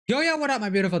Yo, what up, my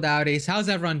beautiful dowdies? How's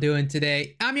everyone doing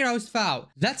today? I'm your host, Fao.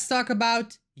 Let's talk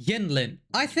about Yinlin.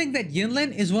 I think that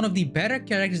Yinlin is one of the better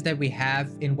characters that we have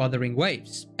in Wuthering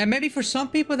Waves. And maybe for some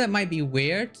people that might be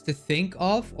weird to think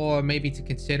of or maybe to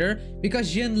consider,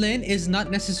 because Yinlin is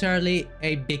not necessarily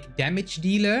a big damage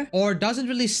dealer or doesn't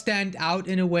really stand out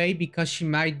in a way because she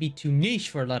might be too niche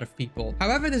for a lot of people.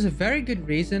 However, there's a very good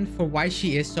reason for why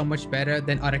she is so much better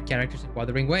than other characters in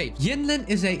Wuthering Waves. Yinlin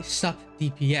is a sub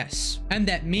DPS, and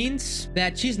that means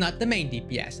that she's not the main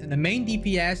DPS, and the main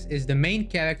DPS is the main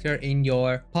character in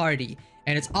your party,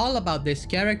 and it's all about this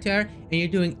character, and you're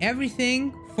doing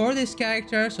everything for this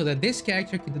character so that this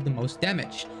character can do the most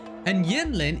damage. And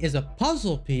Yinlin is a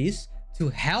puzzle piece to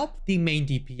help the main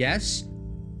DPS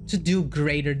to do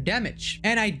greater damage.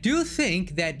 And I do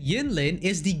think that Yinlin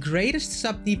is the greatest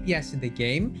sub DPS in the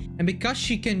game, and because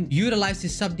she can utilize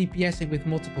this sub DPSing with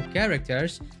multiple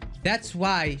characters, that's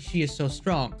why she is so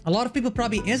strong. A lot of people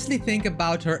probably instantly think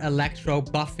about her electro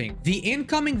buffing. The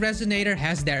incoming resonator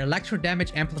has their electro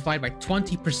damage amplified by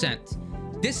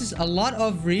 20%. This is a lot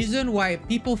of reason why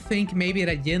people think maybe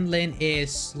that Yinlin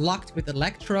is locked with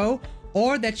electro,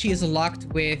 or that she is locked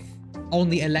with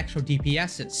only electro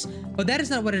DPSs. But that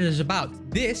is not what it is about.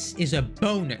 This is a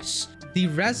bonus. The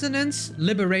resonance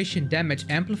liberation damage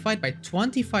amplified by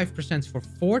 25% for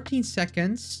 14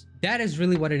 seconds. That is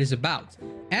really what it is about.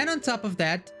 And on top of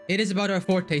that, it is about our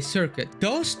forte circuit.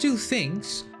 Those two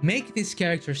things make this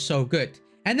character so good.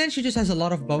 And then she just has a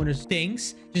lot of bonus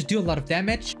things, just do a lot of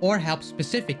damage or help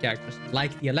specific characters,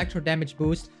 like the electro damage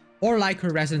boost, or like her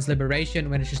resonance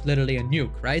liberation when it's just literally a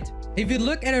nuke, right? If you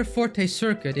look at her forte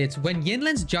circuit, it's when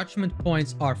Yinlin's judgment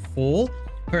points are full,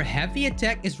 her heavy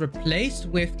attack is replaced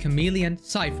with Chameleon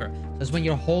Cypher. That's when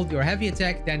you hold your heavy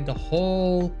attack, then the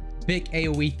whole big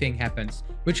AoE thing happens,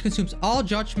 which consumes all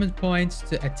judgment points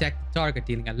to attack the target,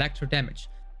 dealing electro damage.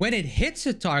 When it hits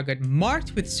a target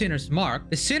marked with Sinner's Mark,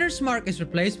 the Sinner's Mark is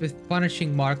replaced with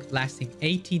Punishing Mark, lasting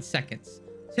 18 seconds.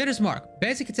 Sinner's Mark: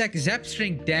 basic attack Zap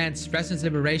String Dance, Resonance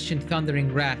Liberation,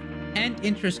 Thundering Wrath, and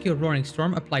intro skill Roaring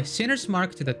Storm. Apply Sinner's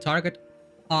Mark to the target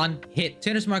on hit.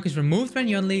 Sinner's Mark is removed when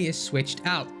Yinli is switched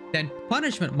out. Then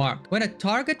Punishment Mark: when a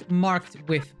target marked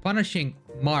with Punishing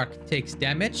Mark takes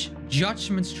damage,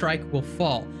 Judgment Strike will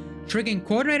fall, triggering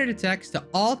coordinated attacks to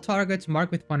all targets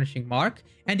marked with Punishing Mark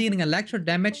and dealing electro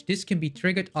damage. This can be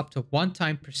triggered up to 1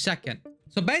 time per second.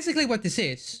 So basically what this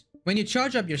is, when you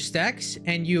charge up your stacks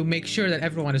and you make sure that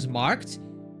everyone is marked,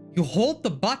 you hold the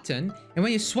button, and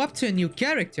when you swap to a new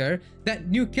character, that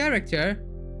new character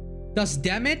does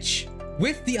damage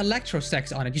with the electro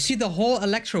stacks on it. You see the whole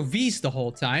electro Vs the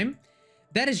whole time.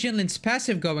 That is Yinlin's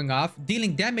passive going off,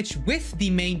 dealing damage with the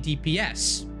main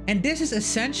DPS. And this is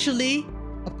essentially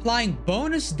applying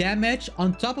bonus damage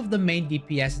on top of the main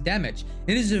DPS damage.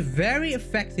 It is a very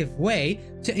effective way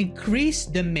to increase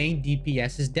the main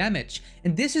DPS's damage.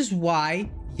 And this is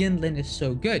why Yinlin is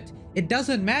so good. It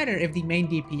doesn't matter if the main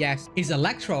DPS is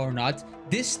electro or not,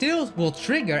 this still will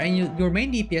trigger and your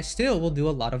main DPS still will do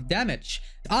a lot of damage.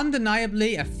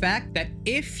 Undeniably a fact that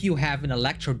if you have an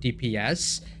electro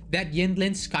DPS, that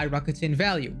Yinlin skyrockets in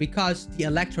value, because the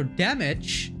electro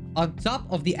damage on top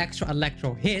of the extra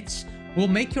electro hits will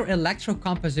make your electro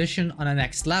composition on a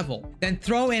next level. Then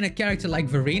throw in a character like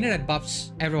Verena that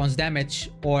buffs everyone's damage,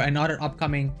 or another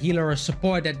upcoming healer or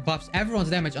support that buffs everyone's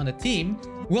damage on the team,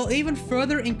 will even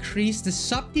further increase the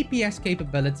sub DPS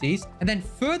capabilities and then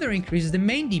further increases the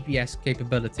main DPS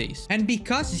capabilities. And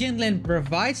because Yinlin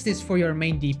provides this for your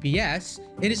main DPS,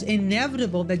 it is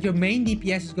inevitable that your main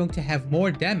DPS is going to have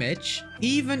more damage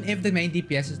even if the main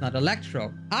DPS is not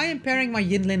electro. I am pairing my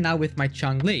Yinlin now with my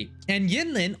Changli, and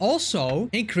Yinlin also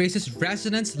increases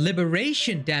resonance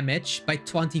liberation damage by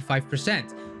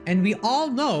 25%. And we all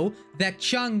know that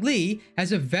Changli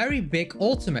has a very big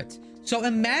ultimate. So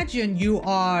imagine you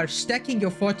are stacking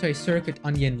your Forte Circuit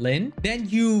on Yinlin, then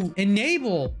you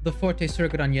enable the Forte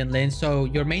Circuit on Yinlin, so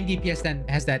your main DPS then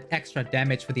has that extra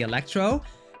damage for the electro.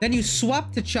 Then you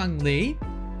swap to Changli,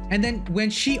 and then when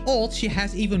she ults, she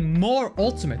has even more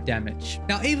ultimate damage.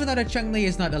 Now, even though the Changli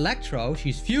is not electro,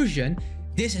 she's fusion,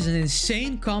 this is an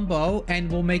insane combo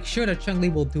and will make sure that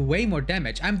Changli will do way more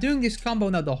damage. I'm doing this combo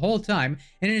now the whole time,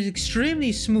 and it is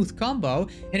extremely smooth combo,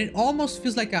 and it almost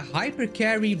feels like a hyper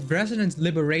carry resonance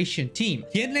liberation team.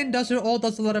 Yinlin does her ult,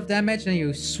 does a lot of damage, and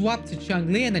you swap to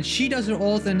Changli, and then she does her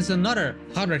ult, and it's another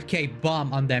 100k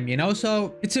bomb on them, you know?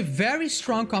 So it's a very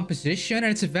strong composition,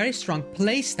 and it's a very strong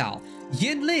playstyle.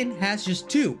 Yinlin has just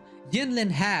two. Yinlin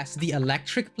has the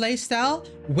electric playstyle,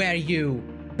 where you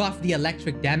buff the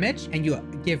electric damage and you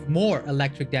give more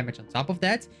electric damage on top of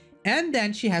that. And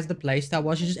then she has the playstyle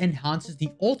where she just enhances the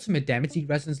ultimate damage, the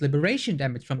resonance liberation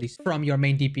damage from your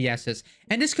main DPSs.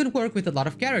 And this could work with a lot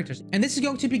of characters. And this is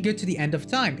going to be good to the end of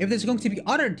time. If there's going to be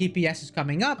other DPSs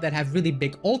coming up that have really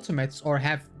big ultimates or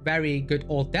have very good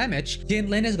ult damage,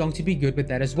 Yinlin is going to be good with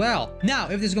that as well. Now,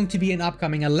 if there's going to be an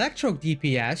upcoming Electro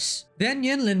DPS, then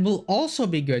Yinlin will also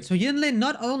be good. So Yinlin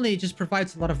not only just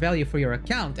provides a lot of value for your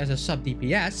account as a sub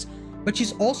DPS, but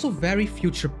she's also very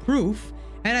future-proof.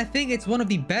 And I think it's one of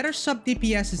the better sub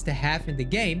DPSs to have in the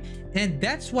game. And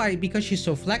that's why, because she's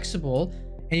so flexible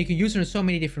and you can use her in so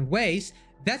many different ways,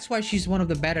 that's why she's one of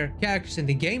the better characters in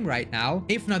the game right now,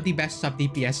 if not the best sub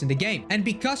DPS in the game. And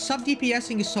because sub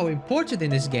DPSing is so important in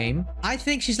this game, I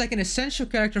think she's like an essential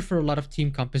character for a lot of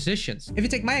team compositions. If you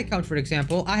take my account, for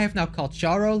example, I have now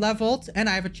Kalcharo leveled and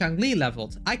I have a Changli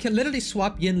leveled. I can literally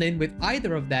swap Yinlin with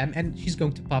either of them and she's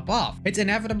going to pop off. It's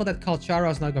inevitable that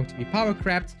Kalcharo is not going to be power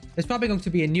crept. There's probably going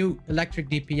to be a new electric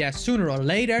DPS sooner or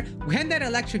later. When that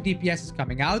electric DPS is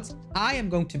coming out, I am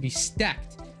going to be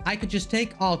stacked. I could just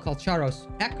take all Kalcharo's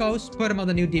echoes, put them on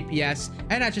the new DPS,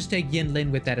 and I just take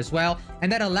Yinlin with that as well.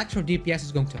 And that Electro DPS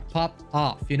is going to pop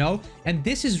off, you know? And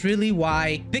this is really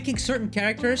why picking certain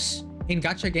characters in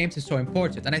gacha games is so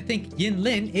important. And I think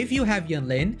Yinlin, if you have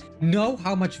Yinlin, know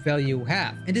how much value you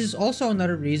have. And this is also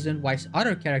another reason why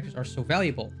other characters are so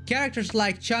valuable. Characters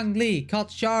like Changli,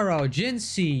 Kalcharo,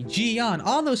 Jinxi, Jian,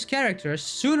 all those characters,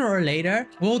 sooner or later,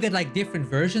 will get like different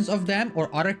versions of them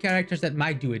or other characters that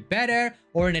might do it better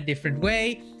or in a different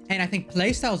way. And I think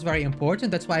playstyle is very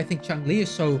important. That's why I think Changli is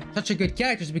such a good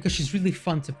character, is because she's really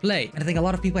fun to play. And I think a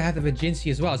lot of people have that with Jinxi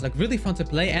as well. It's like really fun to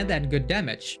play and then good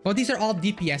damage. But these are all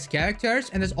DPS characters,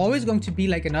 and there's always going to be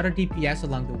like another DPS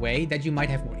along the way that you might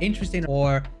have more interest in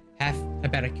or have a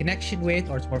better connection with,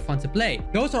 or it's more fun to play.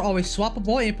 Those are always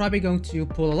swappable, and you're probably going to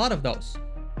pull a lot of those.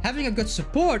 Having a good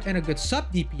support and a good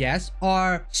sub DPS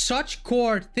are such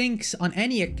core things on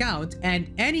any account,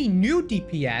 and any new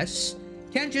DPS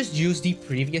can just use the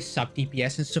previous sub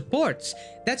DPS and supports.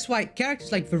 That's why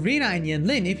characters like Verena and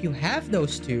Yinlin, if you have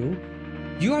those two,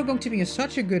 you are going to be in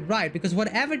such a good ride, because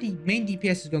whatever the main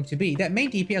DPS is going to be, that main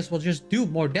DPS will just do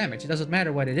more damage. It doesn't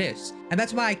matter what it is. And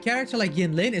that's why a character like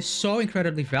Yinlin is so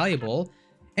incredibly valuable.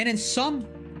 And in some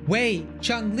way,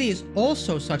 Changli is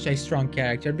also such a strong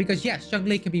character, because yes,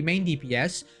 Changli can be main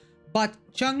DPS, but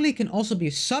Changli can also be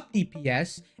a sub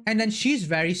DPS, and then she's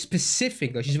very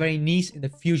specific, or she's very niche in the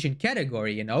fusion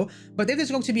category, you know? But if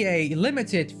there's going to be a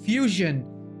limited fusion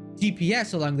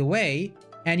DPS along the way,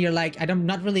 and you're like, I'm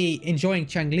not really enjoying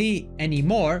Changli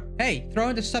anymore, hey, throw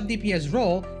in the sub DPS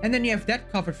role, and then you have that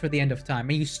covered for the end of time,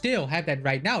 and you still have that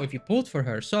right now if you pulled for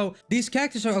her. So these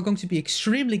characters are going to be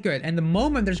extremely good, and the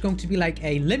moment there's going to be like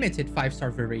a limited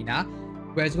 5-star Verena,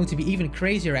 where it's going to be even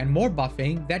crazier and more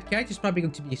buffing, that character is probably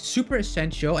going to be super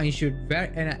essential, and you should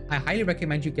I highly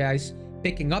recommend you guys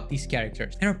picking up these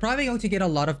characters. And we're probably going to get a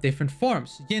lot of different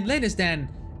forms. Yinlin is then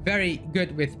very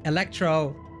good with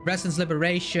Electro, Resonance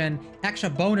Liberation, extra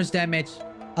bonus damage,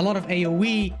 a lot of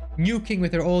AoE, nuking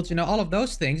with her ult, you know, all of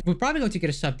those things. We're probably going to get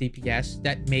a sub DPS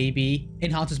that maybe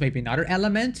enhances maybe another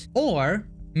element, or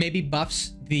maybe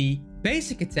buffs the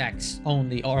basic attacks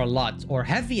only or a lot, or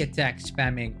heavy attack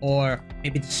spamming, or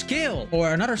maybe the skill,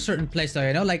 or another certain playstyle,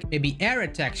 you know, like maybe air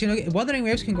attacks. You know, Wuthering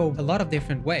Waves can go a lot of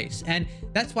different ways, and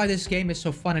that's why this game is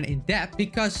so fun and in-depth,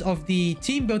 because of the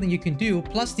team building you can do,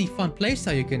 plus the fun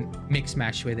playstyle you can mix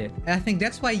mash with it. And I think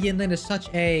that's why Yinlin is such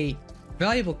a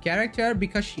valuable character,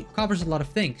 because she covers a lot of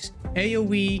things.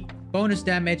 AoE, bonus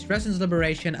damage, resonance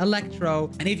liberation,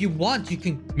 electro, and if you want, you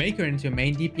can make her into a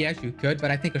main DPS. You could,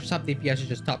 but I think her sub DPS is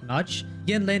just top notch.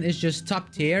 Yinlin is just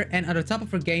top tier, and on the top of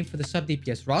her game for the sub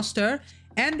DPS roster,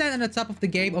 and then on the top of the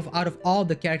game out of all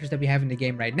the characters that we have in the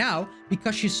game right now,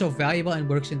 because she's so valuable and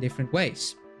works in different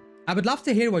ways. I would love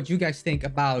to hear what you guys think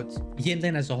about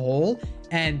Yinlin as a whole,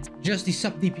 and just the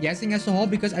sub DPSing as a whole,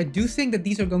 because I do think that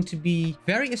these are going to be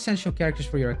very essential characters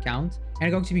for your account, and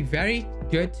are going to be very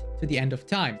good to the end of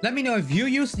time. Let me know if you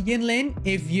use Yinlin,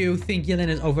 if you think Yinlin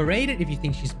is overrated, if you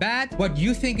think she's bad, what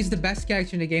you think is the best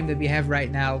character in the game that we have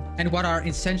right now, and what are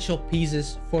essential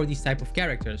pieces for these type of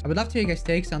characters. I would love to hear your guys'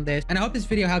 takes on this, and I hope this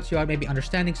video helps you out, maybe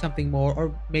understanding something more,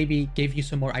 or maybe gave you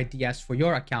some more ideas for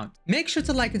your account. Make sure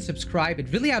to like and subscribe.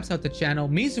 It really helps out the channel,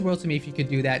 means the world to me if you could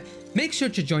do that. Make sure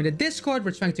to join the Discord.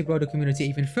 We're trying to grow the community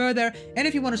even further, and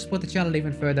if you want to support the channel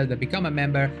even further, then become a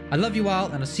member. I love you all,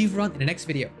 and I'll see you around in the next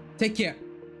video. Take care.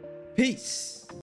 Peace.